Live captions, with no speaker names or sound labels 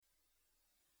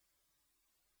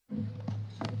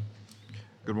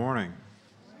Good morning.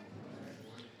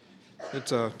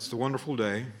 It's a wonderful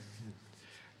day.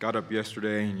 Got up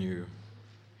yesterday and you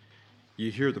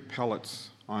hear the pellets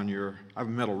on I have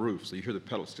a metal roof, so you hear the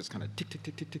pellets just kind of tick, tick,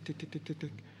 tick, tick, tick, tick, tick, tick, tick,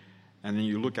 tick. And then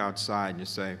you look outside and you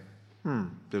say,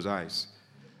 there's ice.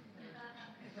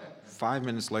 5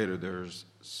 minutes later, there's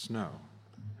snow.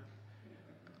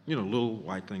 Little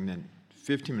white thing, then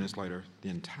 15 minutes later, the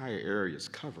entire area is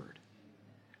covered.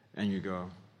 And you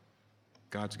go,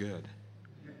 God's good.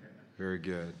 Very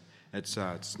good. It's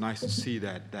nice to see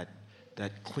that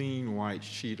clean white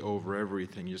sheet over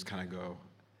everything. You just kind of go,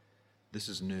 this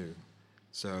is new.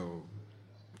 So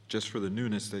just for the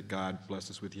newness that God blessed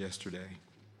us with yesterday.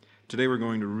 Today we're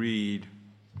going to read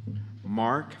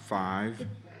Mark 5,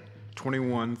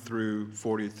 21 through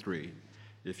 43.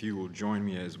 If you will join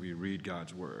me as we read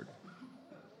God's word.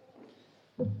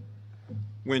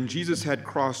 When Jesus had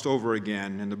crossed over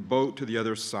again in the boat to the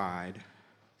other side,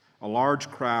 a large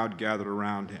crowd gathered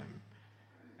around him,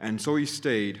 and so he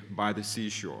stayed by the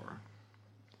seashore.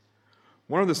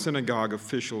 One of the synagogue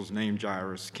officials named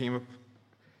Jairus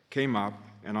came up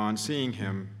and on seeing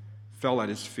him fell at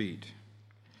his feet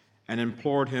and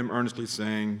implored him earnestly,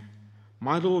 saying,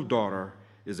 "My little daughter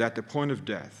is at the point of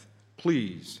death.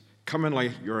 Please come and lay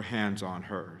your hands on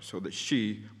her so that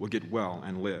she will get well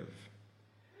and live."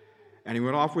 And he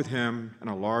went off with him, and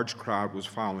a large crowd was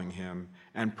following him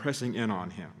and pressing in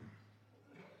on him.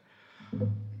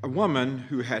 A woman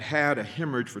who had had a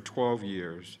hemorrhage for 12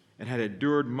 years and had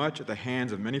endured much at the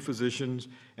hands of many physicians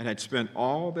and had spent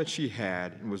all that she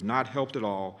had and was not helped at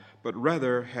all, but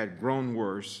rather had grown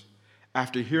worse,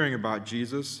 after hearing about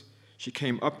Jesus, she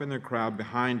came up in the crowd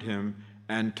behind him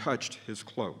and touched his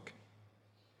cloak.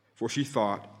 For she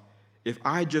thought, if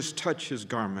I just touch his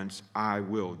garments, I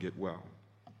will get well.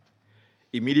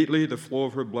 Immediately the flow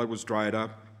of her blood was dried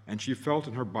up, and she felt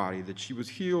in her body that she was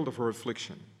healed of her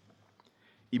affliction.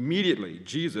 Immediately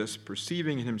Jesus,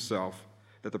 perceiving in himself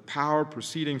that the power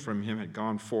proceeding from him had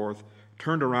gone forth,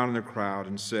 turned around in the crowd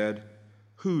and said,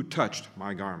 "Who touched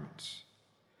my garments?"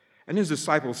 And his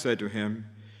disciples said to him,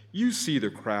 "You see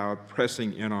the crowd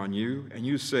pressing in on you, and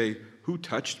you say, 'Who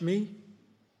touched me?'"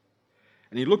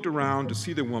 And he looked around to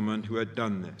see the woman who had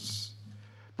done this.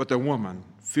 But the woman,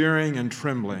 fearing and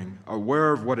trembling,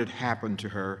 aware of what had happened to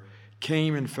her,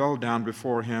 came and fell down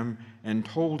before him and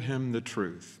told him the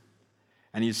truth.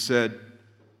 And he said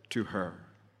to her,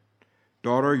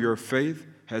 "Daughter, your faith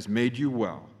has made you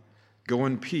well. Go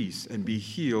in peace and be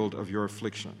healed of your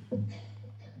affliction."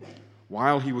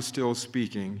 While he was still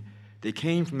speaking, they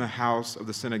came from the house of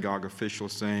the synagogue official,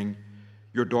 saying,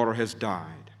 "Your daughter has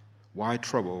died. Why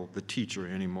trouble the teacher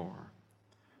anymore?"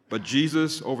 But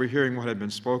Jesus, overhearing what had been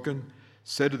spoken,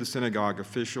 said to the synagogue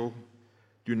official,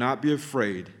 "Do not be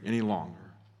afraid any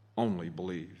longer, only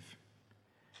believe."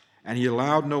 And he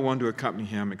allowed no one to accompany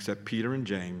him except Peter and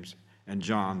James and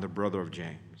John, the brother of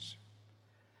James.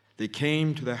 They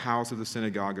came to the house of the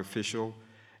synagogue official,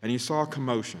 and he saw a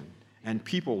commotion and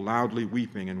people loudly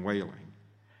weeping and wailing.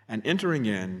 And entering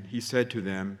in, he said to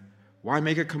them, "Why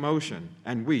make a commotion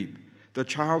and weep? The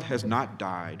child has not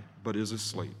died, but is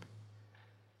asleep."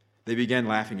 They began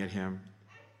laughing at him.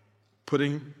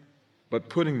 Putting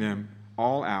them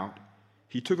all out,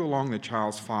 he took along the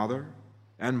child's father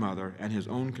and mother and his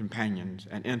own companions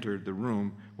and entered the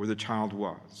room where the child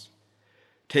was.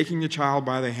 Taking the child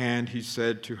by the hand, he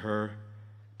said to her,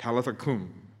 "Talitha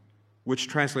cum," which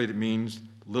translated means,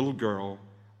 "Little girl,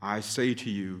 I say to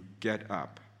you, get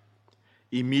up."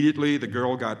 Immediately the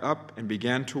girl got up and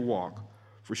began to walk,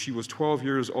 for she was 12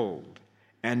 years old,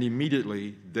 and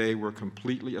immediately they were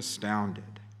completely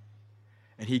astounded.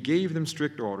 And he gave them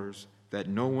strict orders that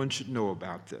no one should know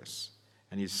about this,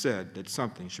 and he said that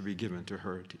something should be given to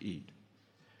her to eat.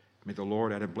 May the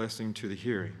Lord add a blessing to the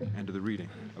hearing and to the reading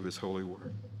of his holy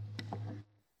word.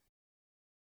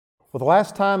 Well, the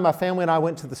last time my family and I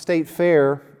went to the state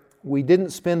fair, we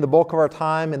didn't spend the bulk of our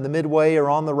time in the midway or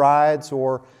on the rides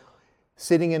or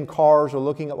sitting in cars or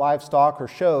looking at livestock or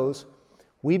shows.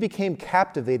 We became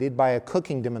captivated by a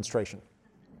cooking demonstration.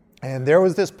 And there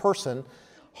was this person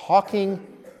hawking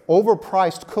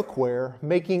overpriced cookware,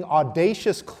 making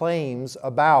audacious claims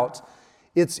about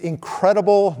its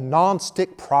incredible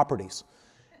non-stick properties.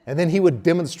 And then he would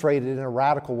demonstrate it in a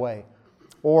radical way.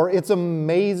 Or its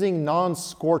amazing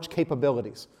non-scorch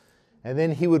capabilities. And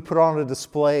then he would put on a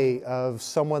display of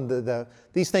someone,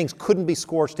 these things couldn't be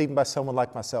scorched even by someone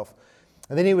like myself.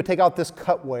 And then he would take out this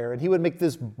cutware and he would make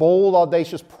this bold,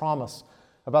 audacious promise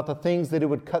about the things that it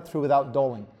would cut through without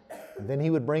dulling. And then he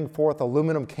would bring forth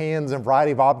aluminum cans and a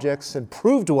variety of objects and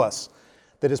prove to us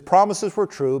that his promises were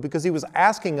true because he was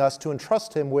asking us to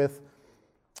entrust him with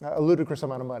a ludicrous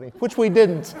amount of money, which we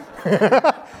didn't.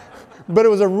 But it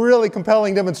was a really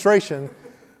compelling demonstration,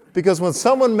 because when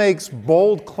someone makes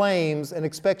bold claims and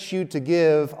expects you to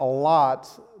give a lot,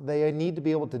 they need to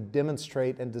be able to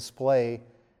demonstrate and display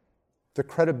the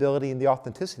credibility and the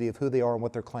authenticity of who they are and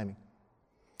what they're claiming.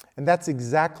 And that's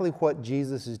exactly what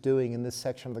Jesus is doing in this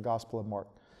section of the Gospel of Mark.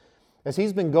 As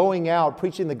he's been going out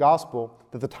preaching the gospel,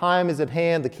 that the time is at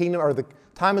hand, the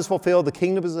time is fulfilled, the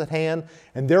kingdom is at hand,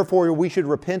 and therefore we should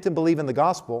repent and believe in the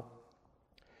gospel,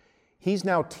 he's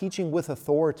now teaching with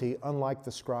authority, unlike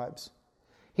the scribes.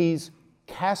 He's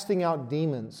casting out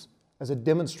demons as a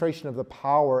demonstration of the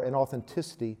power and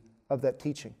authenticity of that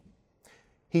teaching.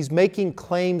 He's making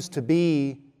claims to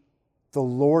be the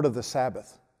Lord of the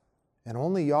Sabbath, and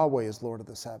only Yahweh is Lord of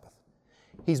the Sabbath.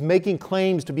 He's making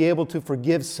claims to be able to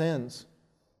forgive sins,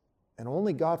 and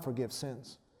only God forgives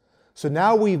sins. So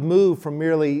now we've moved from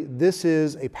merely this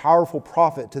is a powerful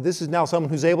prophet to this is now someone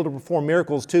who's able to perform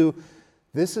miracles to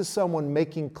this is someone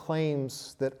making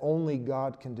claims that only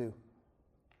God can do.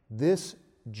 This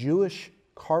Jewish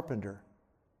carpenter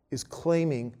is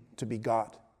claiming to be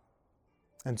God.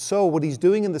 And so what he's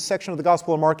doing in this section of the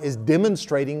Gospel of Mark is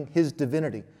demonstrating his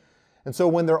divinity. And so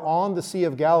when they're on the Sea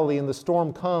of Galilee and the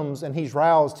storm comes and he's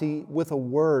roused, he, with a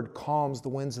word, calms the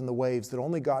winds and the waves that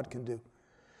only God can do.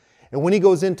 And when he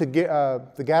goes into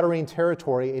the Gadarene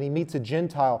territory and he meets a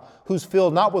Gentile who's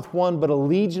filled not with one but a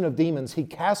legion of demons, he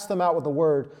casts them out with a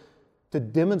word to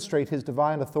demonstrate his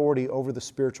divine authority over the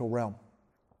spiritual realm.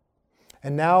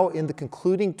 And now in the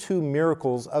concluding two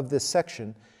miracles of this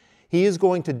section, he is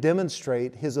going to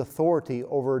demonstrate his authority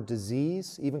over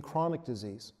disease, even chronic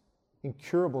disease,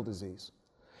 incurable disease.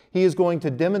 He is going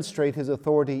to demonstrate his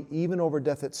authority even over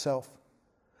death itself,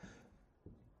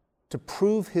 to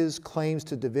prove his claims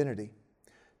to divinity,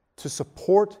 to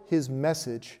support his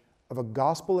message of a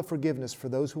gospel of forgiveness for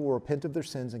those who will repent of their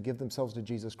sins and give themselves to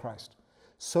Jesus Christ,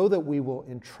 so that we will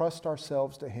entrust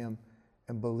ourselves to him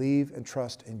and believe and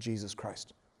trust in Jesus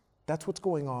Christ. That's what's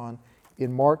going on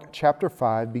in Mark chapter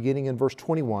 5, beginning in verse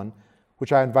 21,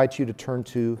 which I invite you to turn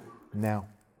to now.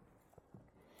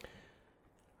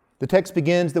 The text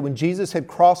begins that when Jesus had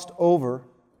crossed over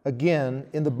again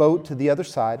in the boat to the other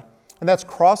side, and that's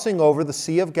crossing over the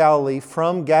Sea of Galilee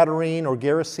from Gadarene or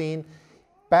Gerasene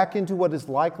back into what is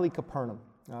likely Capernaum.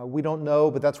 We don't know,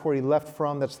 but that's where he left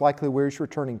from. That's likely where he's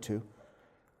returning to.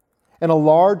 And a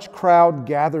large crowd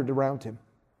gathered around him.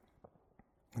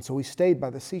 And so he stayed by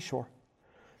the seashore.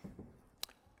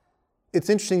 It's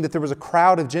interesting that there was a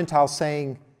crowd of Gentiles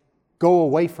saying, "Go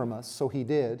away from us," so he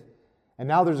did. And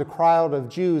now there's a crowd of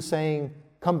Jews saying,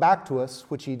 "Come back to us,"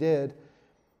 which he did.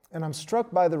 And I'm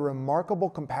struck by the remarkable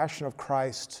compassion of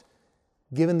Christ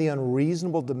given the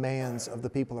unreasonable demands of the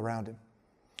people around him.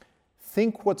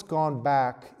 Think what's gone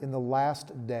back in the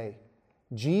last day.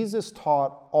 Jesus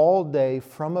taught all day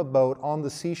from a boat on the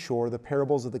seashore the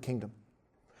parables of the kingdom.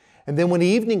 And then when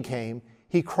evening came,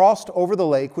 he crossed over the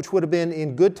lake, which would have been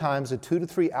in good times a 2 to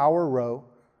 3 hour row.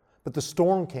 But the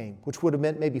storm came, which would have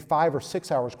meant maybe 5 or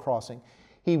 6 hours crossing.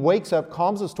 He wakes up,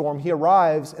 calms the storm, he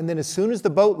arrives, and then as soon as the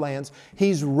boat lands,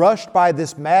 he's rushed by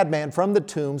this madman from the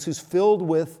tombs who's filled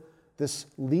with this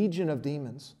legion of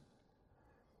demons.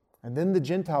 And then the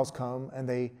Gentiles come and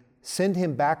they send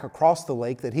him back across the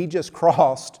lake that he just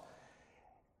crossed.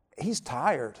 He's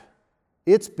tired.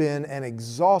 It's been an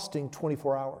exhausting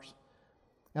 24 hours.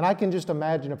 And I can just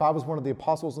imagine if I was one of the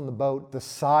apostles in the boat, the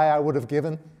sigh I would have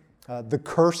given, the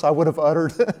curse I would have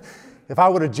uttered. If I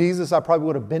would have Jesus, I probably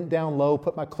would have bent down low,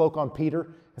 put my cloak on Peter,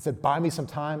 and said, "Buy me some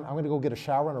time. I'm going to go get a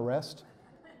shower and a rest."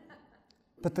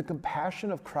 But the compassion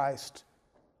of Christ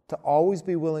to always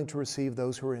be willing to receive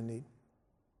those who are in need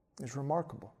is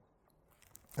remarkable.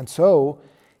 And so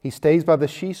he stays by the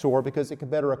seashore because it can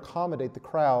better accommodate the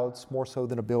crowds more so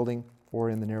than a building or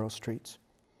in the narrow streets.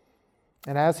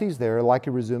 And as he's there,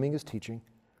 likely resuming his teaching,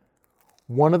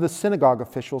 one of the synagogue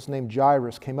officials named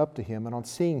Jairus came up to him and on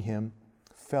seeing him,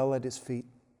 fell at his feet.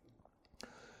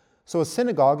 So a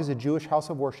synagogue is a Jewish house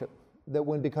of worship that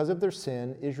when, because of their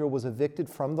sin, Israel was evicted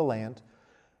from the land,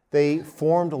 they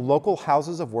formed local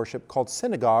houses of worship called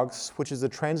synagogues, which is a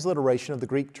transliteration of the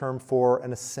Greek term for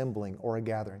an assembling or a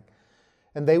gathering.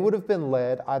 And they would have been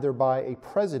led either by a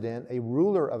president, a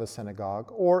ruler of a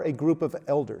synagogue, or a group of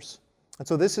elders. And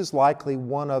so this is likely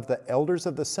one of the elders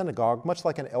of the synagogue, much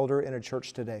like an elder in a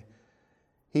church today.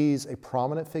 He's a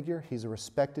prominent figure. He's a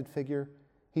respected figure.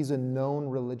 He's a known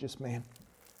religious man.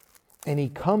 And he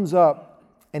comes up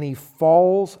and he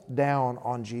falls down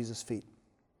on Jesus' feet.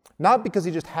 Not because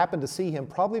he just happened to see him,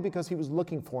 probably because he was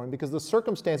looking for him, because the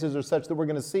circumstances are such that we're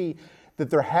going to see that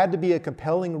there had to be a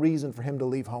compelling reason for him to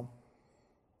leave home.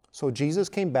 So Jesus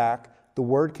came back, The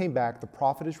word came back. The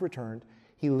prophet is returned.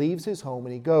 He leaves his home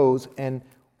and he goes, and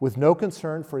with no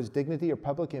concern for his dignity or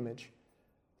public image,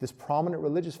 this prominent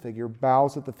religious figure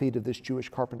bows at the feet of this Jewish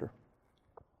carpenter.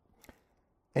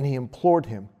 And he implored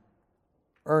him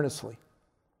earnestly,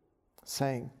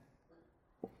 saying,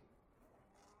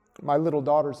 "My little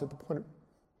daughter's at the point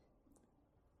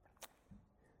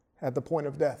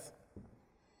of death."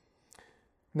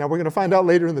 Now we're going to find out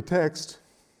later in the text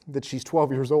that she's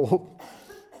 12 years old.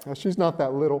 Now she's not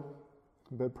that little,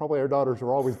 but probably our daughters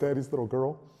are always daddy's little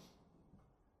girl.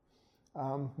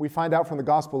 We find out from the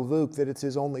Gospel of Luke that it's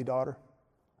his only daughter,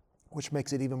 which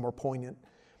makes it even more poignant.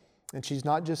 And she's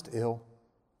not just ill,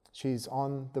 she's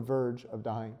on the verge of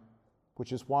dying,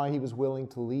 which is why he was willing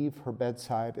to leave her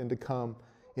bedside and to come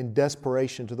in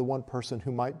desperation to the one person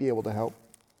who might be able to help.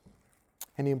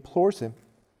 And he implores him,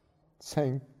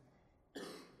 saying,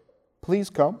 "Please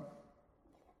come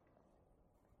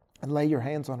and lay your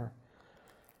hands on her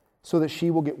so that she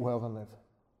will get well and live."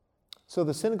 So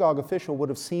the synagogue official would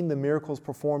have seen the miracles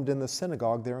performed in the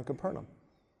synagogue there in Capernaum.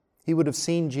 He would have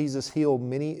seen Jesus heal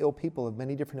many ill people of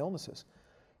many different illnesses.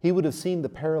 He would have seen the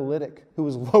paralytic who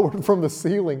was lowered from the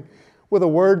ceiling with a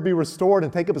word be restored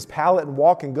and take up his pallet and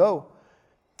walk and go.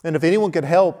 And if anyone could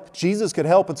help, Jesus could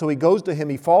help. And so he goes to him,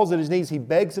 he falls at his knees, he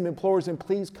begs him, implores him,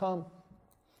 "Please come."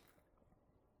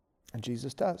 And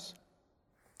Jesus does,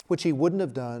 which he wouldn't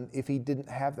have done if he didn't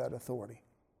have that authority,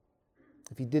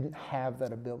 if he didn't have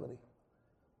that ability.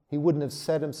 He wouldn't have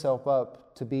set himself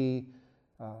up to be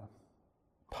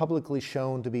publicly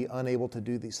shown to be unable to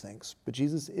do these things. But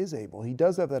Jesus is able. He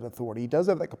does have that authority. He does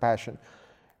have that compassion.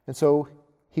 And so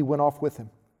he went off with him.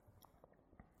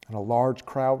 And a large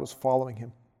crowd was following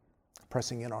him,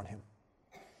 pressing in on him.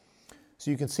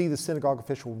 So you can see the synagogue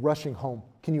official rushing home.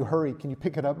 "Can you hurry? Can you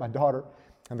pick it up, my daughter?"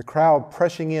 And the crowd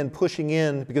pressing in, pushing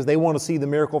in, because they want to see the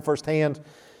miracle firsthand.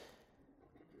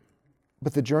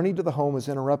 But the journey to the home is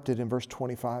interrupted in verse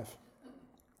 25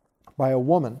 by a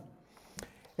woman.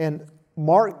 And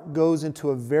Mark goes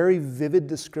into a very vivid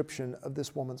description of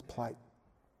this woman's plight.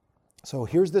 So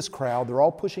here's this crowd. They're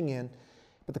all pushing in,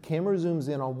 but the camera zooms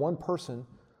in on one person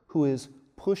who is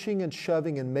pushing and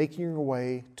shoving and making her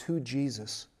way to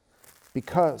Jesus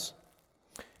because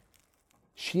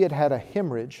she had had a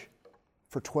hemorrhage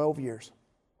for 12 years.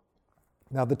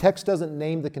 Now, the text doesn't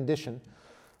name the condition,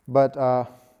 but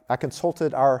I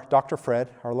consulted our Dr.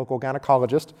 Fred, our local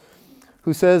gynecologist,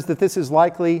 who says that this is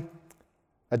likely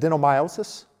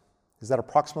adenomyosis. Is that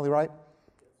approximately right?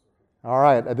 All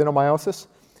right, adenomyosis,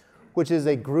 which is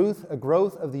a growth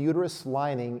of the uterus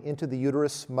lining into the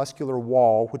uterus muscular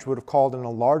wall, which would have caused an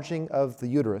enlarging of the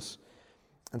uterus.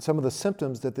 And some of the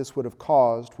symptoms that this would have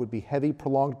caused would be heavy,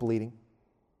 prolonged bleeding,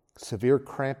 severe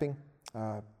cramping.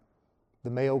 The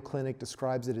Mayo Clinic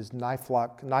describes it as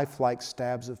knife-like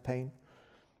stabs of pain,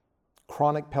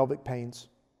 chronic pelvic pains.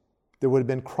 There would have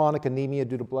been chronic anemia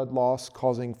due to blood loss,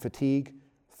 causing fatigue,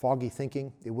 foggy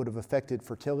thinking. It would have affected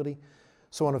fertility.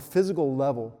 So on a physical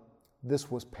level, this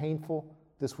was painful,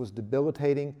 this was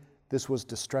debilitating, this was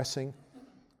distressing.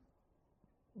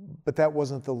 But that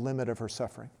wasn't the limit of her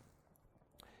suffering.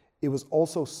 It was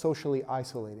also socially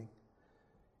isolating.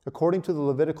 According to the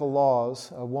Levitical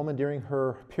laws, a woman during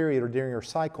her period or during her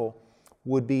cycle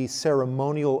would be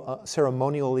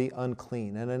ceremonially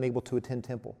unclean and unable to attend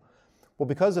temple. Well,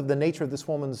 because of the nature of this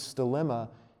woman's dilemma,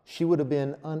 she would have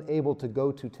been unable to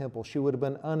go to temple. She would have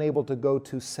been unable to go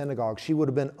to synagogue. She would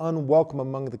have been unwelcome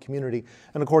among the community.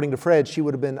 And according to Fred, she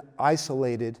would have been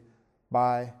isolated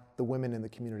by the women in the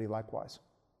community likewise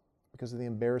because of the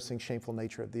embarrassing, shameful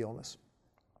nature of the illness.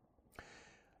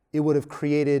 It would have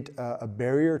created a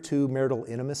barrier to marital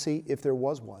intimacy if there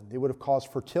was one. It would have caused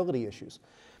fertility issues.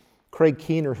 Craig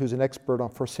Keener, who's an expert on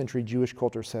first century Jewish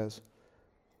culture, says,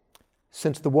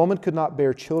 "Since the woman could not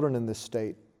bear children in this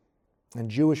state, and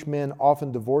Jewish men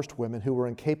often divorced women who were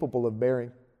incapable of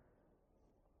bearing,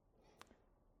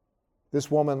 this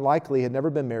woman likely had never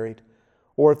been married,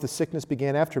 or if the sickness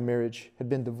began after marriage, had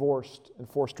been divorced and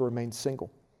forced to remain single.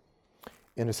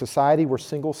 In a society where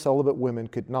single celibate women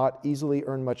could not easily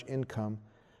earn much income,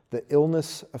 the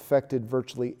illness affected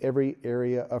virtually every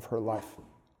area of her life."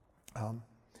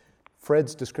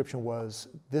 Fred's description was,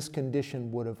 this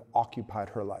condition would have occupied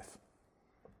her life.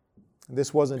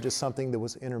 This wasn't just something that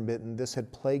was intermittent. This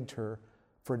had plagued her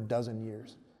for a dozen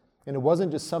years. And it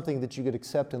wasn't just something that you could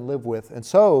accept and live with. And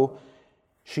so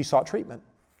she sought treatment.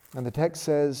 And the text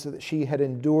says that she had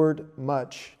endured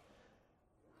much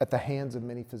at the hands of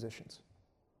many physicians.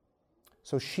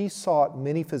 So she sought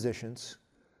many physicians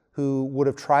who would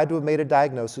have tried to have made a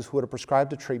diagnosis, who would have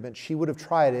prescribed a treatment. She would have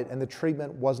tried it, and the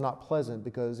treatment was not pleasant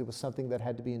because it was something that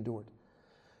had to be endured.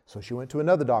 So she went to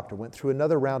another doctor, went through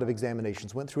another round of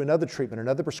examinations, went through another treatment,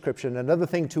 another prescription, another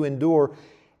thing to endure.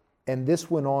 And this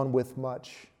went on with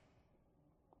much,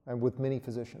 and with many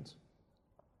physicians.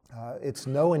 It's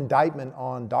no indictment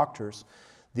on doctors.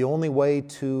 The only way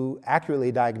to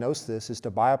accurately diagnose this is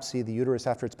to biopsy the uterus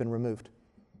after it's been removed.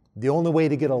 The only way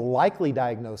to get a likely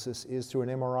diagnosis is through an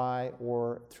MRI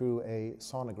or through a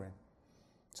sonogram.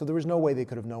 So there was no way they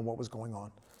could have known what was going on.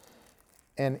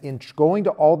 And in going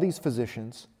to all these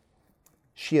physicians,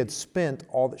 she had spent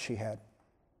all that she had.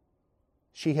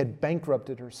 She had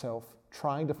bankrupted herself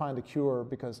trying to find a cure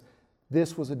because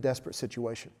this was a desperate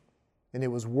situation. And it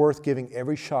was worth giving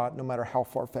every shot, no matter how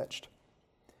far-fetched.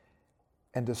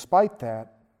 And despite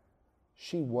that,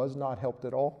 she was not helped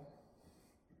at all.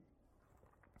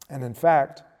 And in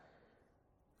fact,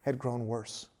 had grown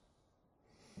worse.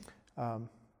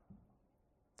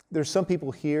 There's some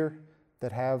people here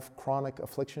that have chronic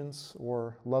afflictions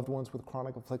or loved ones with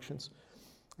chronic afflictions.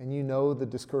 And you know the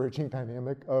discouraging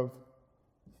dynamic of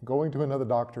going to another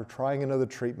doctor, trying another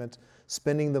treatment,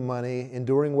 spending the money,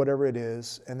 enduring whatever it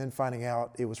is, and then finding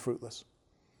out it was fruitless.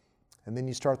 And then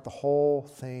you start the whole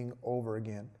thing over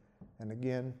again, and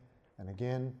again, and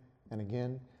again, and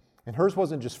again. And hers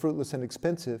wasn't just fruitless and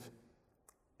expensive.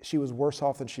 She was worse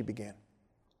off than she began.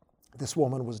 This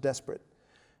woman was desperate.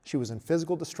 She was in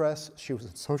physical distress. She was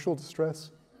in social distress.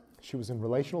 She was in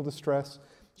relational distress.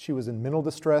 She was in mental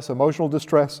distress, emotional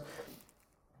distress.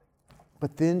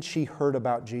 But then she heard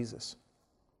about Jesus,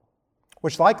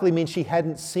 which likely means she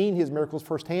hadn't seen his miracles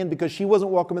firsthand because she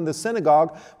wasn't welcome in the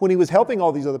synagogue when he was helping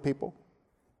all these other people.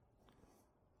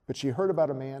 But she heard about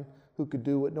a man who could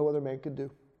do what no other man could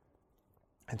do.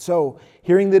 And so,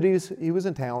 hearing that he was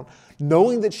in town,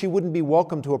 knowing that she wouldn't be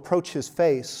welcome to approach his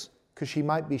face because she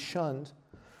might be shunned,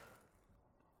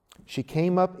 she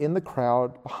came up in the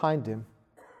crowd behind him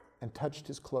and touched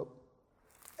his cloak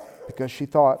because she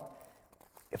thought,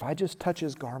 if I just touch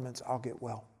his garments, I'll get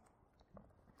well.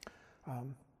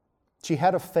 She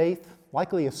had a faith,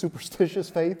 likely a superstitious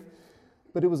faith,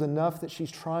 but it was enough that she's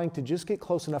trying to just get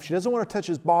close enough. She doesn't want to touch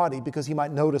his body because he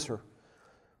might notice her,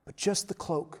 but just the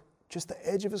cloak, just the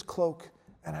edge of his cloak,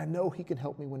 and I know he can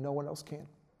help me when no one else can.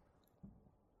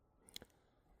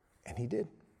 And he did.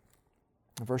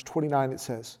 In verse 29 it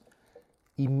says,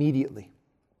 immediately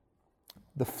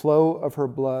the flow of her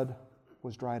blood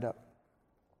was dried up,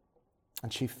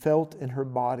 and she felt in her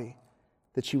body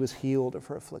that she was healed of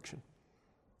her affliction.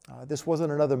 This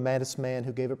wasn't another medicine man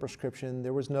who gave a prescription.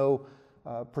 There was no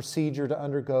procedure to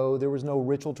undergo. There was no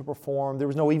ritual to perform. There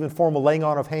was no even formal laying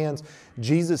on of hands.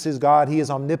 Jesus is God. He is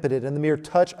omnipotent. And the mere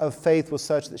touch of faith was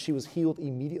such that she was healed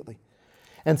immediately.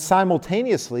 And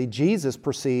simultaneously, Jesus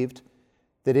perceived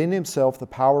that in himself the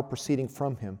power proceeding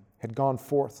from him had gone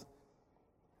forth.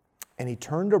 And he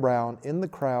turned around in the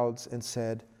crowds and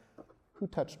said, "Who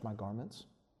touched my garments?"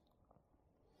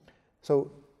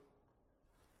 So,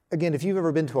 again, if you've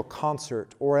ever been to a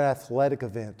concert or an athletic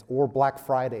event or Black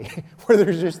Friday, where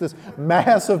there's just this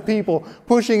mass of people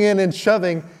pushing in and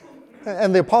shoving,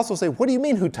 and the apostles say, "What do you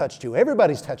mean, who touched you?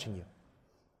 Everybody's touching you."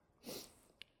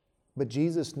 But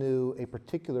Jesus knew a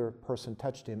particular person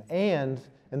touched him. And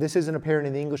this isn't apparent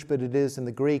in the English, but it is in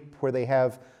the Greek, where they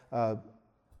have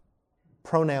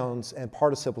pronouns and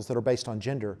participles that are based on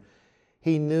gender.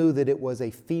 He knew that it was a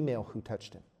female who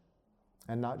touched him,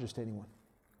 and not just anyone.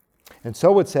 And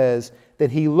so it says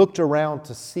that he looked around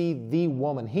to see the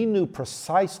woman. He knew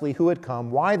precisely who had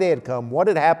come, why they had come, what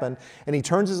had happened, and he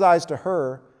turns his eyes to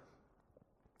her,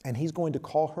 and he's going to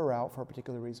call her out for a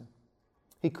particular reason.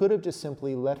 He could have just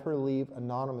simply let her leave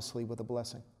anonymously with a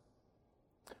blessing.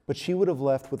 But she would have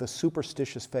left with a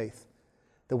superstitious faith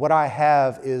that what I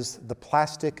have is the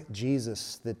plastic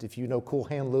Jesus that, if you know Cool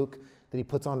Hand Luke, that he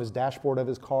puts on his dashboard of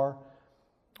his car,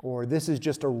 or this is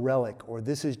just a relic, or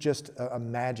this is just a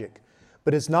magic.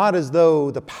 But it's not as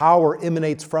though the power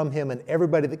emanates from him and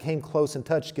everybody that came close and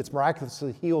touched gets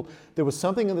miraculously healed. There was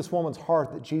something in this woman's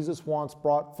heart that Jesus once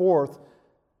brought forth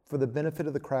for the benefit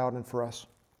of the crowd and for us.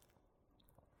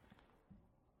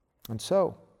 And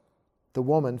so, the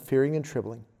woman, fearing and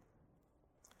trembling,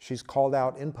 she's called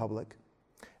out in public.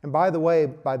 And by the way,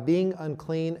 by being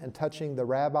unclean and touching the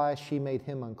rabbi, she made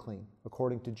him unclean,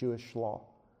 according to Jewish law,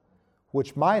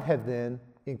 which might have then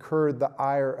incurred the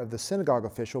ire of the synagogue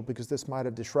official because this might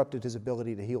have disrupted his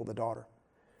ability to heal the daughter.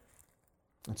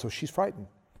 And so she's frightened.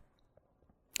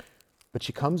 But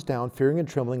she comes down, fearing and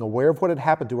trembling, aware of what had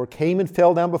happened to her, came and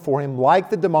fell down before him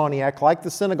like the demoniac, like the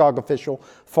synagogue official,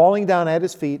 falling down at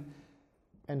his feet,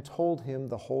 and told him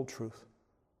the whole truth.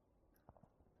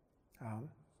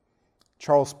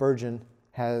 Charles Spurgeon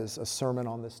has a sermon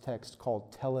on this text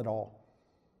called "Tell It All."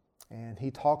 And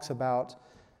he talks about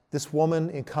This woman,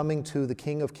 in coming to the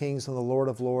King of Kings and the Lord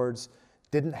of Lords,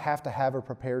 didn't have to have a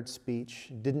prepared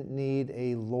speech, didn't need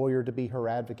a lawyer to be her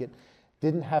advocate,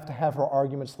 didn't have to have her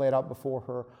arguments laid out before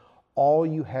her. All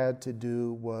you had to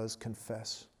do was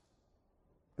confess.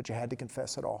 But you had to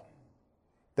confess it all.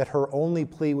 That her only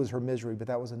plea was her misery, but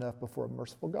that was enough before a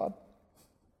merciful God.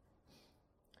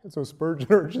 And so Spurgeon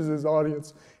urges his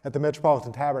audience at the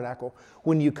Metropolitan Tabernacle,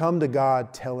 when you come to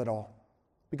God, tell it all,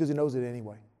 because he knows it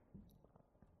anyway.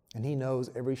 And he knows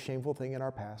every shameful thing in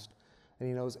our past, and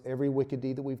he knows every wicked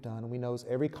deed that we've done, and he knows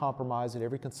every compromise and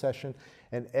every concession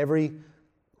and everything.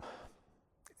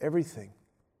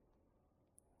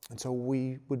 And so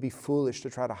we would be foolish to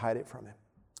try to hide it from him.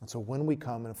 And so when we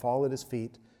come and fall at his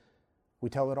feet, we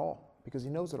tell it all, because he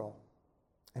knows it all.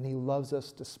 And he loves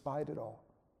us despite it all.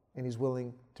 And he's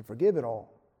willing to forgive it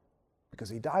all, because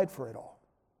he died for it all.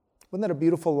 Wasn't that a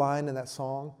beautiful line in that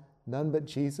song? None but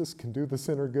Jesus can do the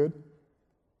sinner good.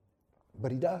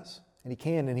 But he does, and he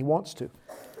can, and he wants to.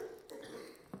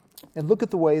 And look at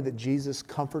the way that Jesus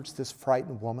comforts this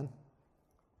frightened woman.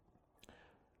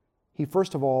 He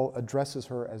first of all addresses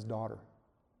her as daughter.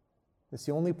 It's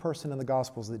the only person in the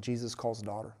Gospels that Jesus calls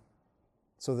daughter.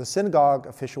 So the synagogue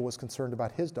official was concerned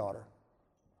about his daughter.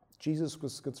 Jesus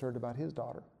was concerned about his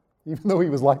daughter, even though he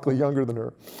was likely younger than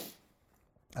her.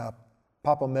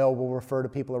 Papa Mel will refer to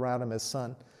people around him as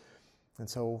son. And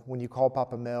so when you call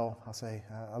Papa Mel, I'll say,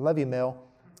 I love you, Mel.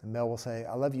 And Mel will say,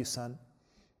 I love you, son.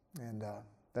 And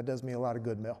that does me a lot of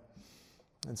good, Mel.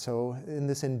 And so in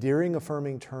this endearing,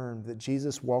 affirming term that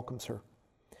Jesus welcomes her,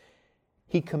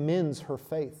 he commends her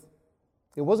faith.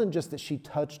 It wasn't just that she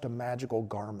touched a magical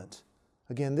garment.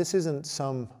 Again, this isn't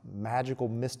some magical,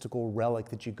 mystical relic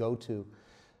that you go to.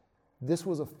 This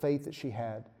was a faith that she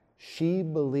had. She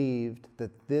believed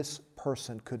that this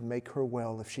person could make her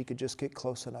well if she could just get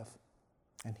close enough.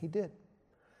 And he did.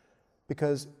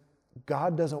 Because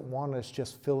God doesn't want us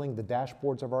just filling the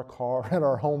dashboards of our car and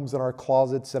our homes and our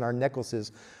closets and our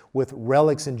necklaces with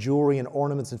relics and jewelry and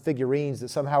ornaments and figurines that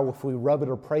somehow if we rub it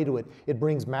or pray to it, it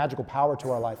brings magical power to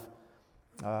our life.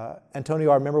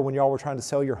 Antonio, I remember when y'all were trying to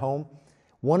sell your home,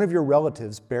 one of your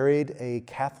relatives buried a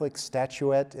Catholic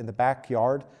statuette in the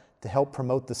backyard to help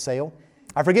promote the sale.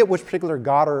 I forget which particular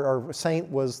god or saint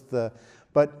was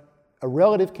but a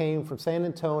relative came from San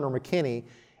Antonio or McKinney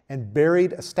and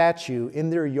buried a statue in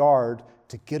their yard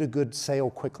to get a good sale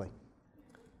quickly.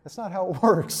 That's not how it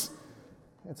works.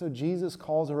 And so Jesus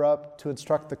calls her up to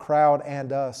instruct the crowd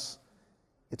and us.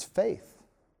 It's faith.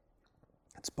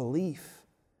 It's belief.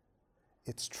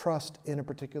 It's trust in a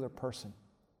particular person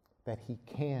that he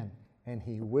can and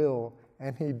he will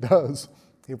and he does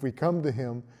if we come to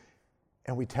him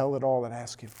and we tell it all and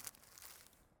ask him.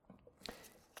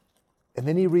 And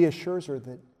then he reassures her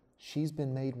that she's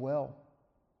been made well.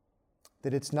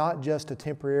 That it's not just a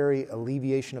temporary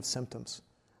alleviation of symptoms.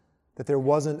 That there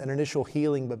wasn't an initial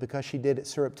healing, but because she did it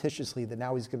surreptitiously, that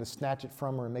now he's going to snatch it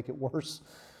from her and make it worse.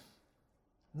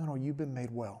 No, you've been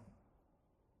made well.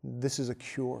 This is a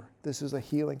cure. This is a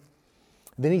healing.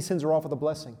 Then he sends her off with a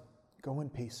blessing. Go in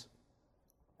peace.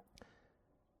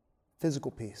 Physical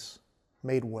peace,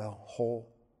 made well, whole,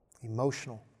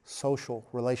 emotional, social,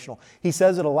 relational. He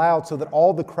says it aloud so that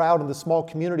all the crowd in the small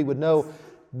community would know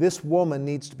this woman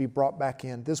needs to be brought back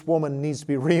in. This woman needs to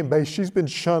be re-embased. She's been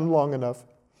shunned long enough.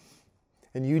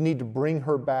 And you need to bring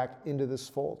her back into this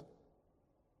fold.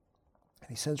 And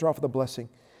he sends her off with a blessing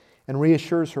and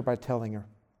reassures her by telling her,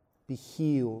 be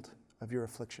healed of your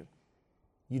affliction.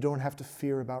 You don't have to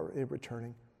fear about it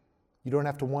returning. You don't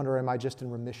have to wonder, am I just in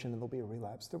remission and there'll be a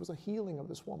relapse? There was a healing of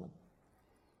this woman.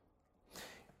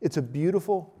 It's a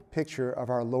beautiful picture of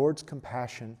our Lord's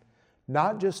compassion,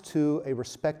 not just to a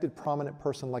respected, prominent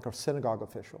person like a synagogue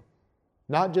official,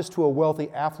 not just to a wealthy,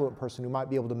 affluent person who might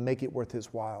be able to make it worth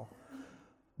his while,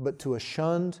 but to a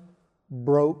shunned,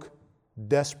 broke,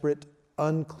 desperate,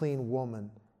 unclean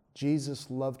woman. Jesus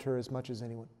loved her as much as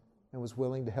anyone and was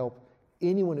willing to help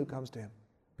anyone who comes to him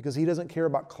because he doesn't care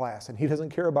about class and he doesn't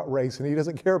care about race and he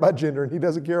doesn't care about gender and he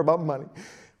doesn't care about money.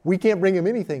 We can't bring him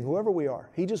anything, whoever we are.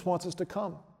 He just wants us to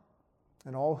come.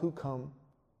 And all who come,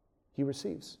 he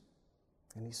receives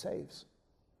and he saves.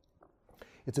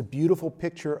 It's a beautiful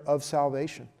picture of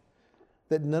salvation,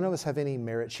 that none of us have any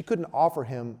merit. She couldn't offer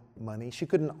him money. She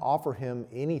couldn't offer him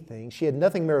anything. She had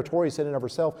nothing meritorious in and of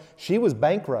herself. She was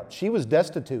bankrupt. She was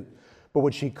destitute. But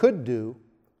what she could do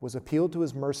was appeal to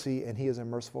his mercy, and he is a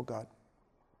merciful God.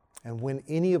 And when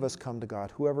any of us come to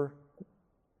God, whoever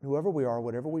we are,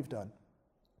 whatever we've done,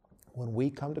 when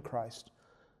we come to Christ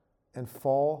and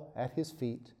fall at his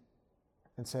feet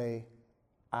and say,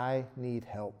 I need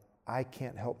help. I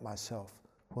can't help myself.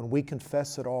 When we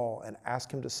confess it all and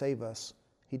ask him to save us,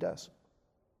 He does.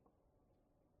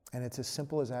 And it's as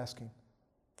simple as asking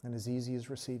and as easy as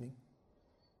receiving.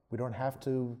 We don't have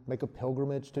to make a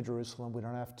pilgrimage to Jerusalem. We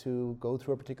don't have to go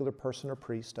through a particular person or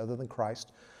priest other than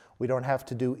Christ. We don't have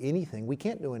to do anything. We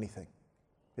can't do anything.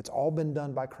 It's all been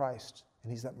done by Christ,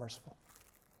 and He's that merciful.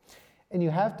 And you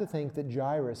have to think that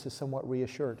Jairus is somewhat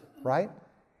reassured, right?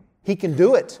 He can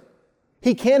do it.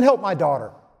 He can help my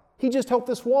daughter. He just helped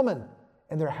this woman.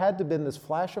 And there had to have been this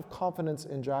flash of confidence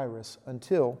in Jairus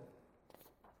until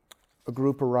a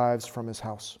group arrives from his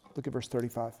house. Look at verse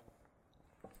 35.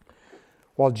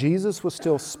 While Jesus was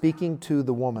still speaking to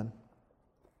the woman,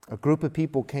 a group of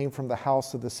people came from the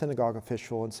house of the synagogue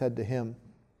official and said to him,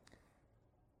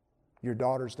 "Your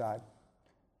daughter's died.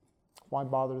 Why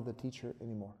bother the teacher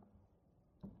anymore?"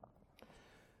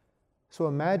 So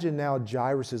imagine now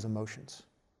Jairus' emotions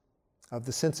of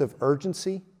the sense of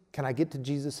urgency. Can I get to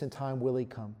Jesus in time? Will He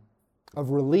come?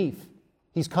 Of relief.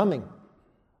 He's coming.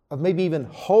 Of maybe even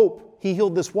hope. He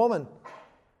healed this woman.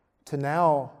 To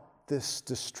now this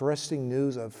distressing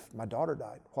news of my daughter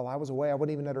died. While I was away, I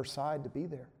wasn't even at her side to be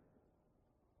there.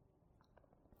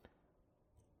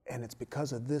 And it's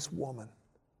because of this woman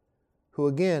who,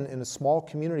 again, in a small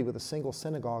community with a single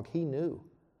synagogue, he knew,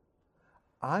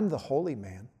 I'm the holy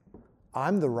man.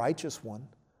 I'm the righteous one.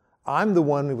 I'm the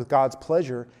one with God's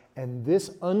pleasure. And this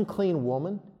unclean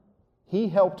woman, he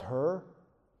helped her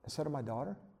instead of my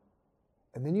daughter.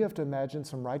 And then you have to imagine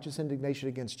some righteous indignation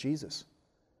against Jesus.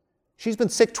 She's been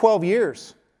sick 12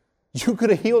 years. You could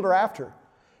have healed her after.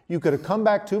 You could have come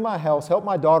back to my house, helped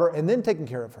my daughter, and then taken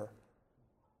care of her.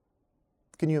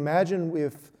 Can you imagine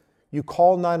if you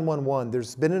call 911,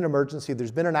 there's been an emergency,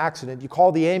 there's been an accident, you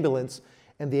call the ambulance,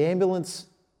 and the ambulance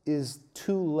is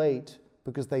too late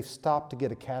because they've stopped to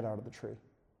get a cat out of the tree,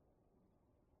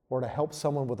 or to help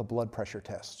someone with a blood pressure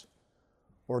test,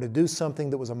 or to do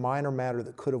something that was a minor matter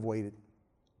that could have waited.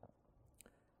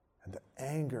 And the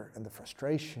anger and the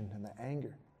frustration and the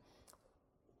anger.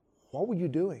 What were you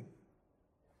doing?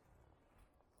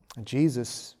 And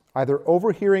Jesus, either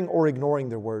overhearing or ignoring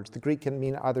their words, the Greek can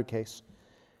mean either case,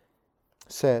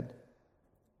 said,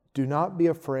 "Do not be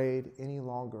afraid any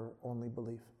longer, only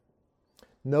believe."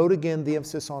 Note again the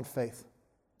emphasis on faith.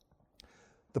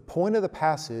 The point of the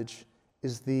passage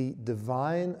is the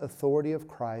divine authority of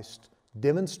Christ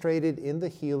demonstrated in the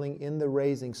healing, in the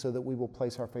raising, so that we will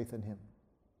place our faith in Him.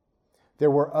 There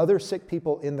were other sick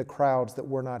people in the crowds that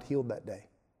were not healed that day.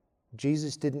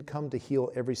 Jesus didn't come to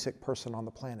heal every sick person on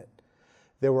the planet.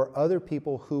 There were other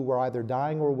people who were either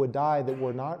dying or would die that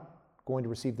were not going to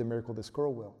receive the miracle this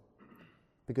girl will.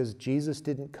 Because Jesus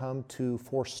didn't come to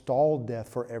forestall death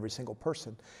for every single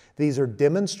person. These are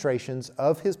demonstrations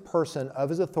of His person, of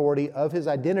His authority, of His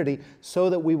identity, so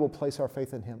that we will place our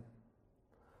faith in Him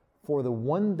for the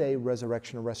one-day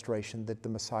resurrection and restoration that the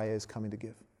Messiah is coming to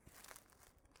give.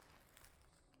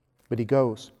 But He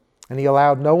goes, and He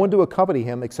allowed no one to accompany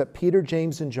Him except Peter,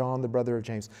 James, and John, the brother of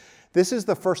James. This is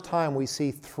the first time we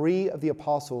see 3 of the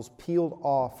apostles peeled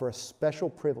off for a special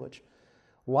privilege,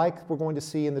 like we're going to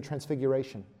see in the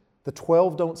Transfiguration. The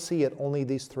 12 don't see it, only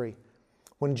these 3.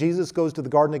 When Jesus goes to the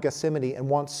Garden of Gethsemane and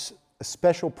wants a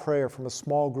special prayer from a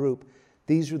small group,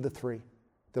 these are the 3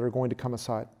 that are going to come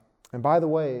aside. And by the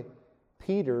way,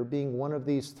 Peter, being one of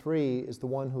these 3, is the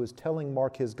one who is telling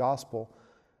Mark his gospel.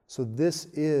 So this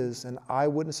is an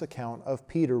eyewitness account of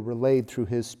Peter relayed through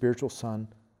his spiritual son,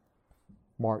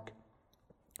 Mark.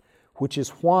 Which is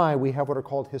why we have what are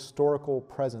called historical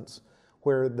presents,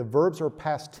 where the verbs are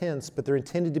past tense, but they're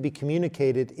intended to be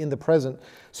communicated in the present.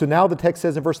 So now the text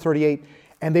says in verse 38,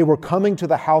 "And they were coming to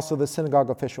the house of the synagogue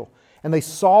official, and they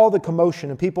saw the commotion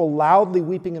and people loudly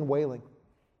weeping and wailing."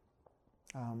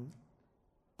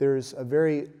 There's a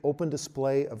very open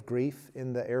display of grief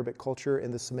in the Arabic culture, in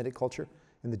the Semitic culture,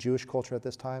 in the Jewish culture at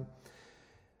this time.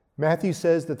 Matthew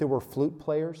says that there were flute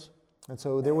players, and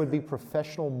so there would be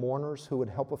professional mourners who would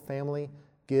help a family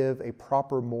give a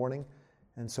proper mourning.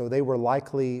 And so they were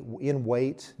likely in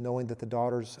wait, knowing that the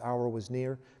daughter's hour was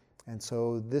near. And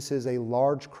so this is a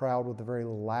large crowd with a very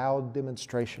loud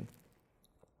demonstration.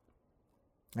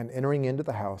 And entering into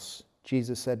the house,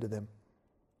 Jesus said to them,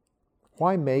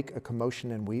 "Why make a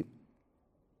commotion and weep?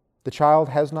 The child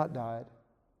has not died,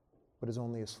 but is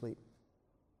only asleep."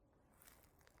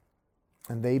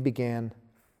 And they began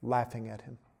laughing at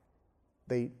Him.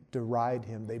 They derided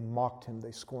Him, they mocked Him,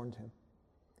 they scorned Him.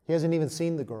 He hasn't even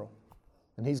seen the girl.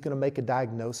 And He's going to make a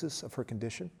diagnosis of her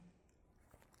condition.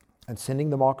 And sending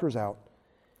the mockers out,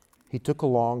 He took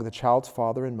along the child's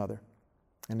father and mother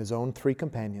and His own 3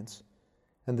 companions,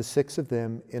 and the 6 of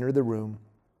them entered the room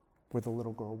where the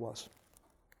little girl was.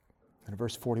 And in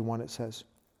verse 41 it says,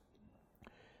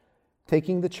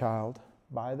 "Taking the child,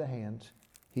 by the hand,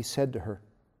 he said to her,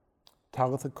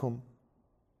 Talitha cum,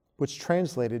 which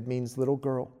translated means little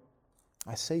girl,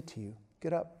 I say to you,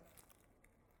 get up.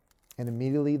 And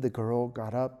immediately the girl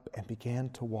got up and began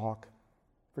to walk,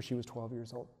 for she was 12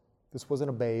 years old. This wasn't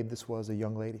a babe, this was a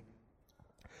young lady.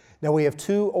 Now we have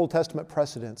two Old Testament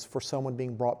precedents for someone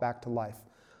being brought back to life.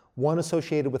 One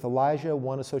associated with Elijah,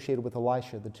 one associated with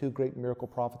Elisha, the two great miracle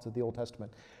prophets of the Old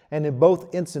Testament. And in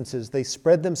both instances, they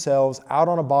spread themselves out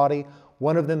on a body,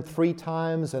 one of them 3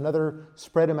 times, another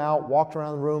spread him out, walked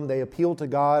around the room, they appealed to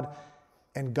God,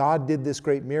 and God did this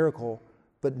great miracle,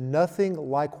 but nothing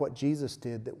like what Jesus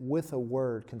did that with a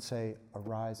word can say,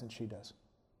 arise, and she does.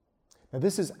 Now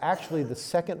this is actually the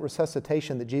second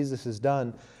resuscitation that Jesus has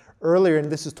done. Earlier,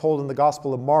 and this is told in the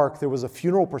Gospel of Mark, there was a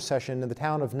funeral procession in the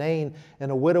town of Nain,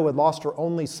 and a widow had lost her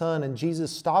only son, and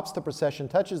Jesus stops the procession,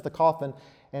 touches the coffin,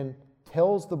 and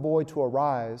tells the boy to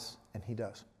arise, and he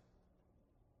does.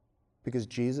 Because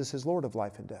Jesus is Lord of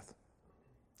life and death.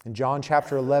 In John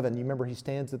chapter 11, you remember he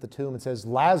stands at the tomb and says,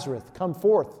 Lazarus, come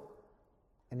forth.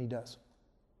 And he does.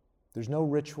 There's no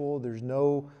ritual, there's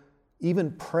no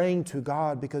even praying to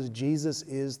God, because Jesus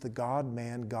is the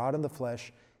God-man, God in the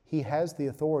flesh. He has the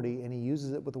authority, and he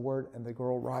uses it with the word, and the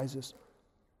girl rises.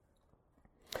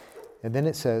 And then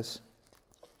it says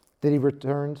that he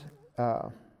returned...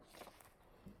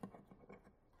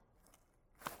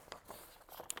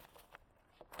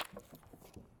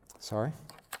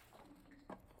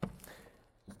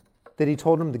 that he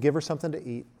told him to give her something to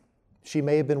eat. She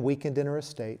may have been weakened in her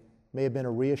estate, may have been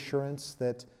a reassurance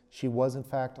that she was in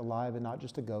fact alive and not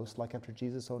just a ghost, like after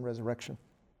Jesus' own resurrection.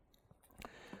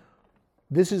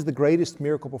 This is the greatest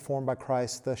miracle performed by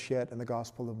Christ thus yet in the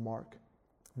Gospel of Mark.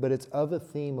 But it's of a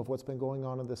theme of what's been going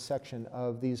on in this section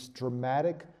of these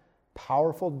dramatic,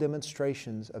 powerful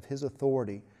demonstrations of his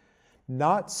authority,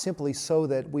 not simply so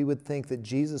that we would think that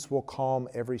Jesus will calm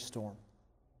every storm.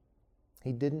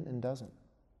 He didn't and doesn't.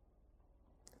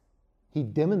 He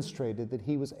demonstrated that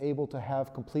he was able to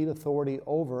have complete authority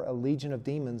over a legion of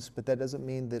demons, but that doesn't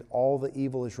mean that all the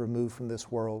evil is removed from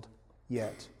this world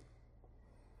yet.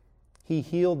 He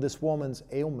healed this woman's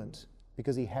ailment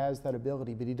because he has that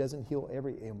ability, but he doesn't heal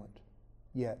every ailment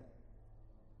yet.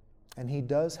 And he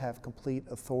does have complete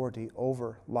authority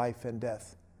over life and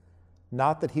death.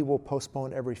 Not that he will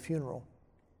postpone every funeral,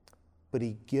 but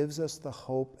he gives us the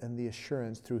hope and the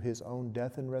assurance through his own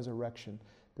death and resurrection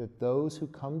that those who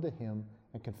come to him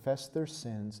and confess their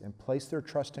sins and place their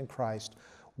trust in Christ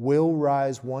will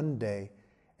rise one day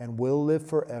and will live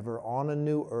forever on a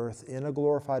new earth in a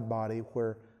glorified body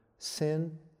where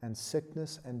sin and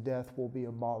sickness and death will be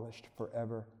abolished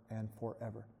forever and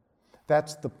forever.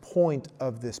 That's the point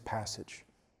of this passage.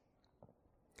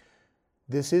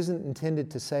 This isn't intended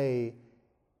to say,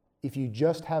 if you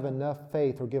just have enough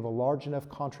faith or give a large enough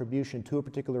contribution to a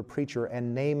particular preacher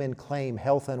and name and claim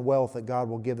health and wealth, that God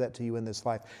will give that to you in this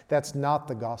life. That's not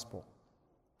the gospel.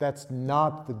 That's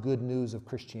not the good news of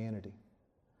Christianity.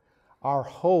 Our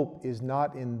hope is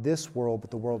not in this world,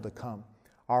 but the world to come.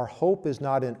 Our hope is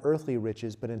not in earthly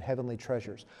riches, but in heavenly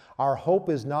treasures. Our hope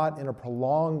is not in a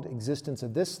prolonged existence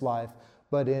of this life,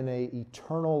 but in an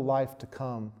eternal life to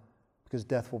come, because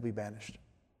death will be banished.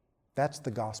 That's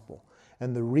the gospel.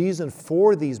 And the reason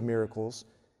for these miracles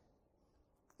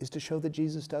is to show that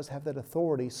Jesus does have that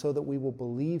authority so that we will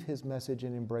believe his message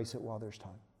and embrace it while there's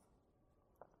time.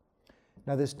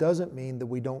 Now, this doesn't mean that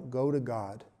we don't go to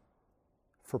God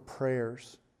for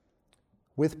prayers,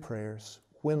 with prayers,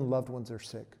 when loved ones are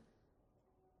sick,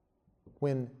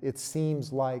 when it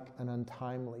seems like an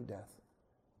untimely death.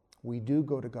 We do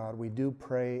go to God, we do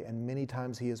pray, and many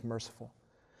times he is merciful.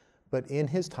 But in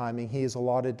his timing, he has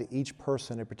allotted to each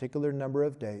person a particular number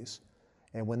of days.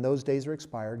 And when those days are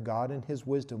expired, God in his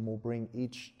wisdom will bring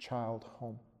each child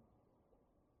home.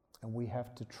 And we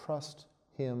have to trust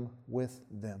him with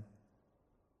them,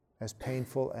 as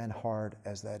painful and hard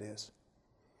as that is.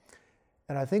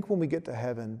 And I think when we get to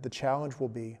heaven, the challenge will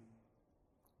be,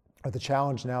 or the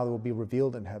challenge now that will be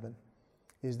revealed in heaven,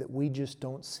 is that we just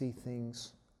don't see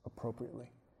things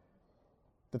appropriately.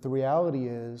 That the reality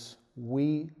is,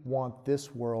 we want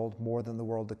this world more than the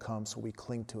world to come, so we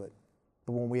cling to it.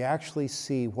 But when we actually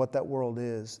see what that world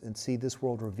is and see this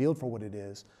world revealed for what it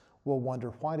is, we'll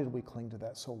wonder, why did we cling to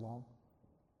that so long?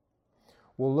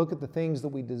 We'll look at the things that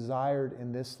we desired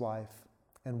in this life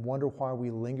and wonder why we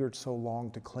lingered so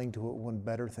long to cling to it when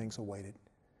better things awaited.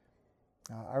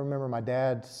 I remember my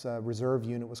dad's reserve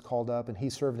unit was called up, and he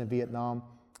served in Vietnam.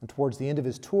 And towards the end of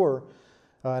his tour,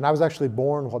 and I was actually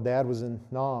born while Dad was in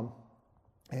Nam,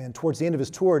 and towards the end of his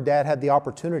tour, Dad had the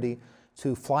opportunity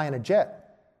to fly in a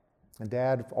jet. And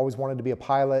Dad always wanted to be a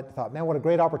pilot. Thought, man, what a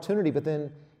great opportunity. But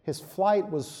then his flight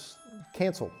was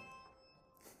canceled.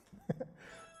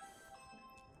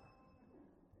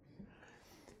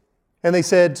 And they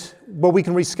said, well, we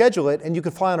can reschedule it and you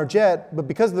can fly on our jet, but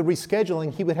because of the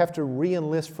rescheduling, he would have to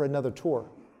re-enlist for another tour.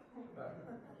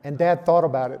 And Dad thought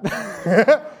about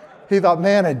it. He thought,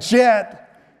 man, a jet.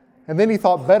 And then he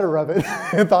thought better of it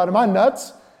and thought, am I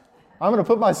nuts? I'm going to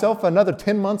put myself another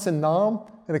 10 months in Nam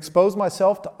and expose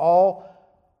myself to all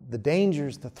the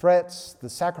dangers, the threats, the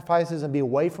sacrifices, and be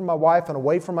away from my wife and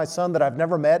away from my son that I've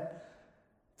never met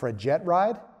for a jet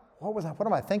ride? What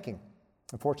am I thinking?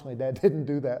 Unfortunately, Dad didn't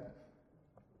do that.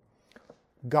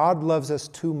 God loves us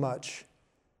too much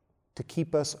to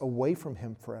keep us away from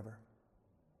Him forever.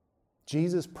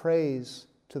 Jesus prays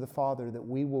to the Father that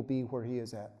we will be where He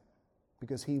is at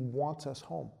because He wants us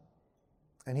home.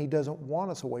 And He doesn't want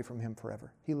us away from Him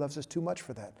forever. He loves us too much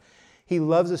for that. He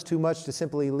loves us too much to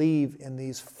simply leave in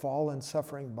these fallen,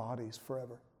 suffering bodies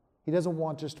forever. He doesn't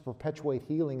want just to perpetuate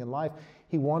healing in life.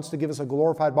 He wants to give us a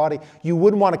glorified body. You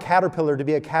wouldn't want a caterpillar to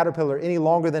be a caterpillar any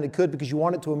longer than it could because you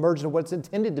want it to emerge into what it's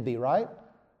intended to be, right?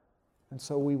 And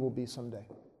so we will be someday.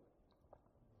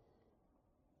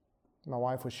 My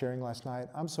wife was sharing last night,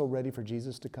 I'm so ready for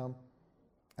Jesus to come.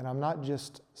 And I'm not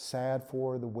just sad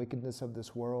for the wickedness of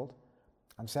this world.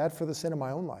 I'm sad for the sin of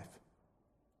my own life.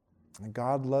 And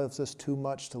God loves us too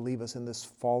much to leave us in this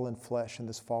fallen flesh, in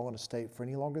this fallen estate for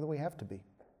any longer than we have to be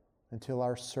until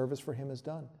our service for Him is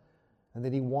done. And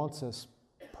that He wants us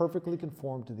perfectly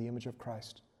conformed to the image of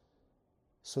Christ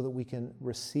so that we can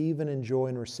receive and enjoy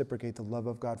and reciprocate the love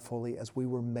of God fully as we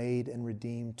were made and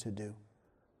redeemed to do.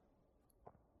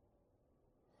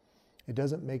 It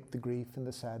doesn't make the grief and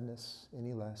the sadness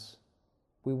any less.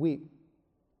 We weep.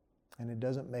 And it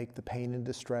doesn't make the pain and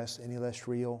distress any less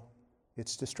real.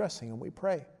 It's distressing and we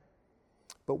pray.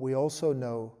 But we also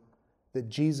know that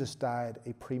Jesus died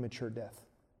a premature death.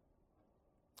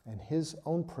 And His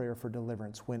own prayer for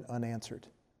deliverance went unanswered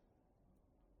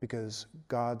because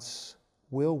God's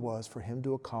will was for Him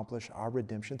to accomplish our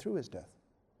redemption through His death.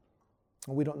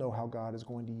 And we don't know how God is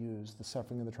going to use the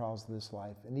suffering and the trials of this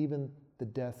life and even the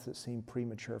deaths that seem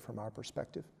premature from our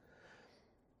perspective.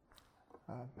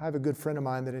 I have a good friend of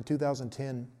mine that in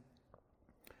 2010,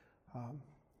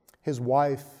 his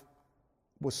wife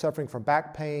was suffering from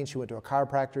back pain. She went to a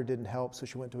chiropractor, didn't help, so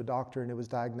she went to a doctor and it was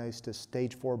diagnosed as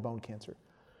stage 4 bone cancer.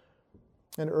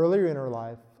 And earlier in her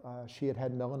life, she had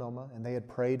had melanoma and they had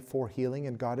prayed for healing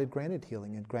and God had granted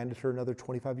healing and granted her another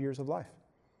 25 years of life.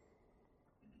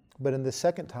 But in the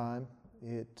second time,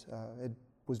 it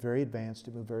was very advanced,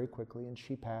 it moved very quickly, and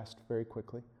she passed very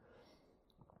quickly.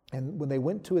 And when they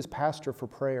went to his pastor for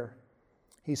prayer,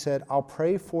 he said, I'll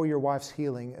pray for your wife's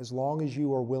healing as long as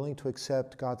you are willing to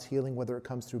accept God's healing, whether it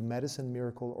comes through medicine,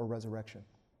 miracle, or resurrection.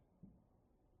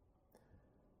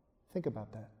 Think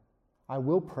about that. I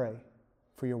will pray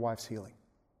for your wife's healing,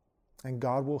 and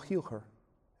God will heal her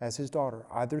as His daughter,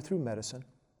 either through medicine,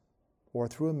 or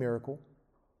through a miracle,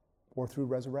 or through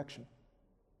resurrection.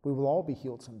 We will all be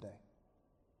healed someday,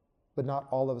 but not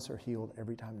all of us are healed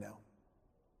every time now.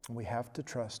 And we have to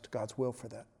trust God's will for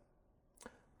that.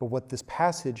 But what this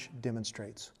passage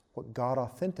demonstrates, what God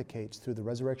authenticates through the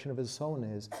resurrection of His Son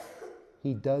is,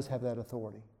 He does have that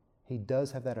authority. He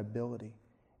does have that ability.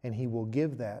 And He will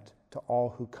give that to all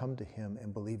who come to Him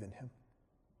and believe in Him.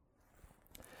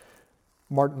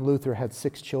 Martin Luther had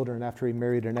 6 children after he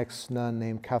married an ex-nun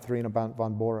named Katharina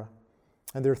von Bora.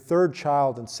 And their third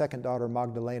child and second daughter,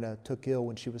 Magdalena, took ill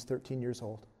when she was 13 years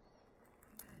old.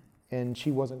 And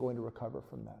she wasn't going to recover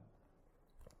from that.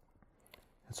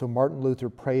 And so Martin Luther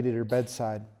prayed at her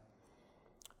bedside,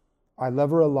 I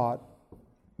love her a lot,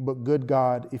 but good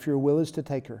God, if your will is to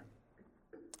take her,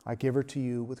 I give her to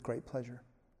you with great pleasure.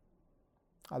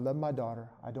 I love my daughter.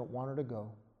 I don't want her to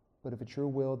go. But if it's your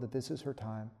will that this is her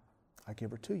time, I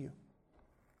give her to you.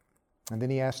 And then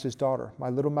he asked his daughter, my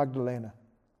little Magdalena,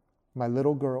 my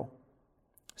little girl,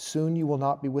 soon you will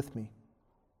not be with me.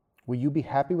 Will you be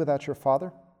happy without your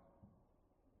father?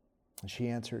 And she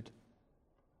answered,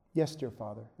 yes, dear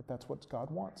Father, if that's what God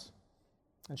wants.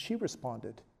 And she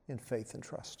responded in faith and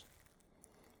trust.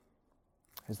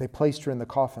 As they placed her in the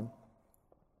coffin,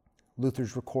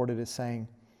 Luther's recorded as saying,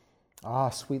 ah,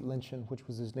 sweet Linnchen, which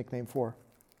was his nickname for her.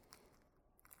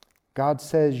 God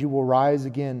says you will rise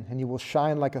again and you will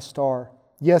shine like a star,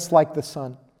 yes, like the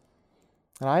sun.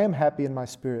 And I am happy in my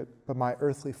spirit, but my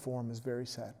earthly form is very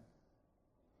sad.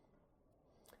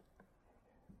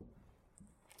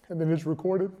 And then it's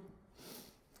recorded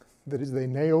that as they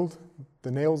nailed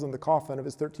the nails in the coffin of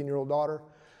his 13-year-old daughter,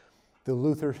 the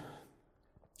Luther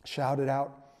shouted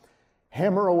out,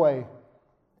 hammer away,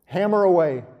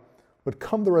 but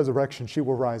come the resurrection, she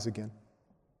will rise again.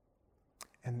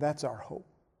 And that's our hope.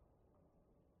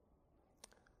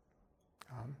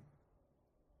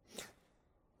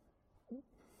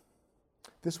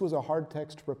 This was a hard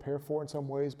text to prepare for in some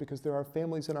ways because there are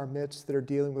families in our midst that are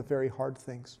dealing with very hard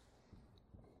things.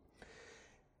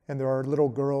 And there are little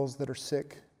girls that are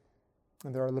sick,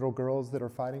 and there are little girls that are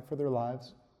fighting for their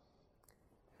lives,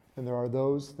 and there are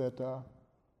those that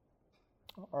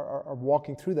are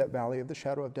walking through that valley of the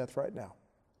shadow of death right now.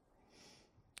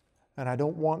 And I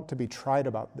don't want to be trite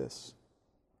about this,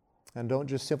 and don't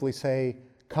just simply say,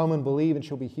 come and believe and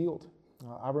she'll be healed.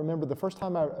 I remember the first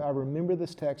time I remember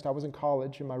this text, I was in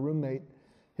college, and my roommate,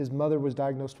 his mother was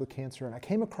diagnosed with cancer, and I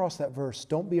came across that verse,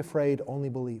 don't be afraid, only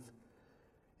believe,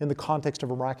 in the context of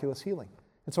a miraculous healing.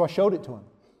 And so I showed it to him,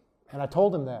 and I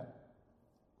told him that,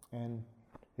 and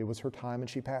it was her time, and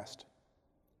she passed.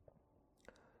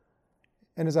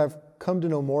 And as I've come to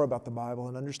know more about the Bible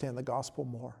and understand the gospel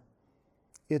more,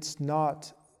 it's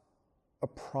not a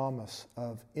promise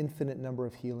of infinite number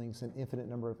of healings and infinite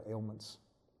number of ailments.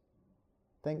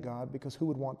 Thank God, because who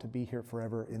would want to be here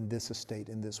forever in this estate,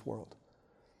 in this world?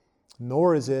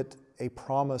 Nor is it a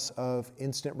promise of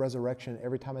instant resurrection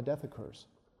every time a death occurs.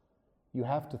 You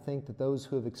have to think that those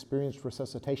who have experienced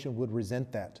resuscitation would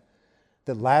resent that.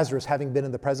 That Lazarus, having been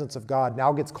in the presence of God,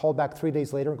 now gets called back 3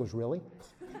 days later and goes, really?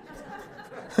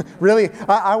 Really?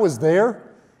 I was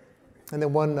there? And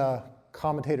then one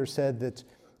commentator said that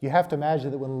you have to imagine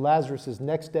that when Lazarus'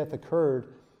 next death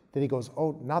occurred, that he goes,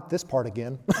 oh, not this part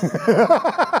again.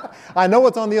 I know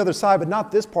what's on the other side, but not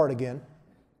this part again.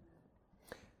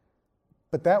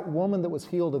 But that woman that was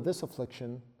healed of this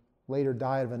affliction later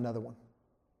died of another one.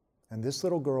 And this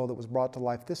little girl that was brought to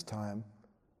life this time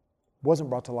wasn't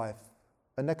brought to life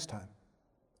a next time.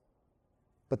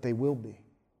 But they will be,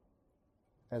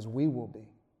 as we will be.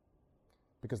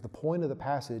 Because the point of the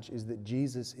passage is that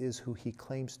Jesus is who he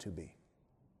claims to be,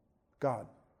 God.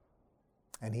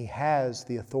 And he has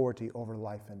the authority over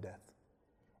life and death.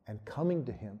 And coming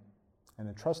to him and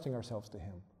entrusting ourselves to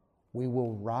him, we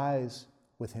will rise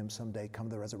with him someday, come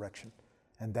the resurrection.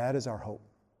 And that is our hope.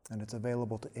 And it's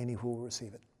available to any who will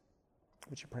receive it.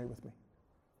 Would you pray with me?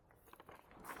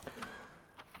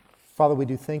 Father, we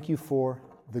do thank you for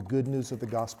the good news of the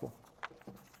gospel.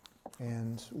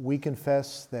 And we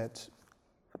confess that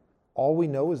all we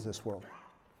know is this world.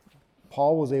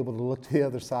 Paul was able to look to the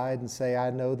other side and say,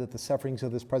 I know that the sufferings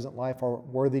of this present life are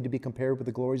worthy to be compared with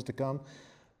the glories to come,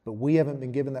 but we haven't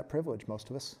been given that privilege, most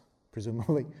of us,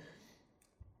 presumably.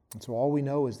 And so all we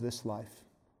know is this life,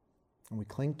 and we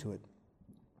cling to it.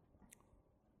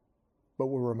 But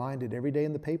we're reminded every day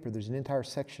in the paper, there's an entire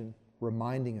section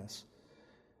reminding us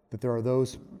that there are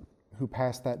those who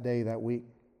passed that day, that week.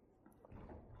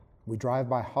 We drive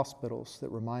by hospitals that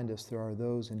remind us there are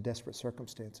those in desperate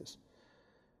circumstances.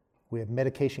 We have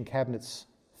medication cabinets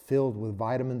filled with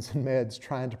vitamins and meds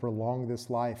trying to prolong this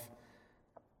life.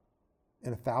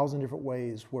 In 1,000 different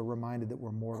ways, we're reminded that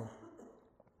we're mortal.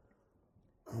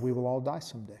 We will all die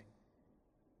someday.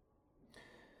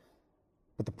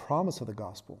 But the promise of the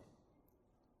gospel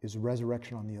is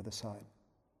resurrection on the other side,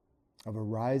 of a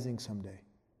rising someday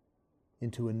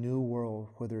into a new world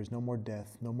where there is no more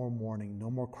death, no more mourning,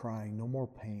 no more crying, no more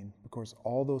pain, because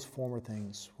all those former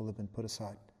things will have been put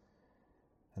aside.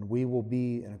 And we will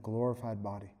be in a glorified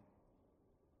body,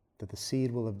 that the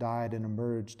seed will have died and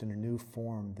emerged in a new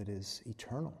form that is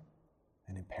eternal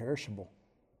and imperishable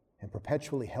and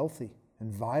perpetually healthy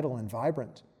and vital and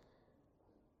vibrant,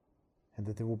 and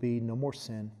that there will be no more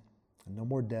sin and no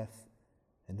more death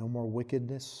and no more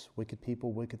wickedness, wicked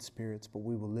people, wicked spirits, but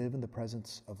we will live in the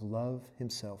presence of love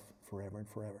himself forever and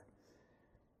forever.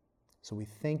 So we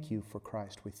thank you for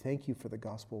Christ. We thank you for the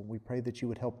gospel. We pray that you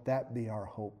would help that be our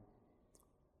hope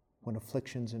when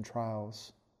afflictions and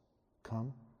trials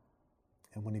come,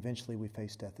 and when eventually we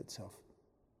face death itself.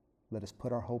 Let us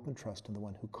put our hope and trust in the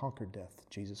one who conquered death,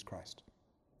 Jesus Christ.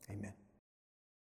 Amen.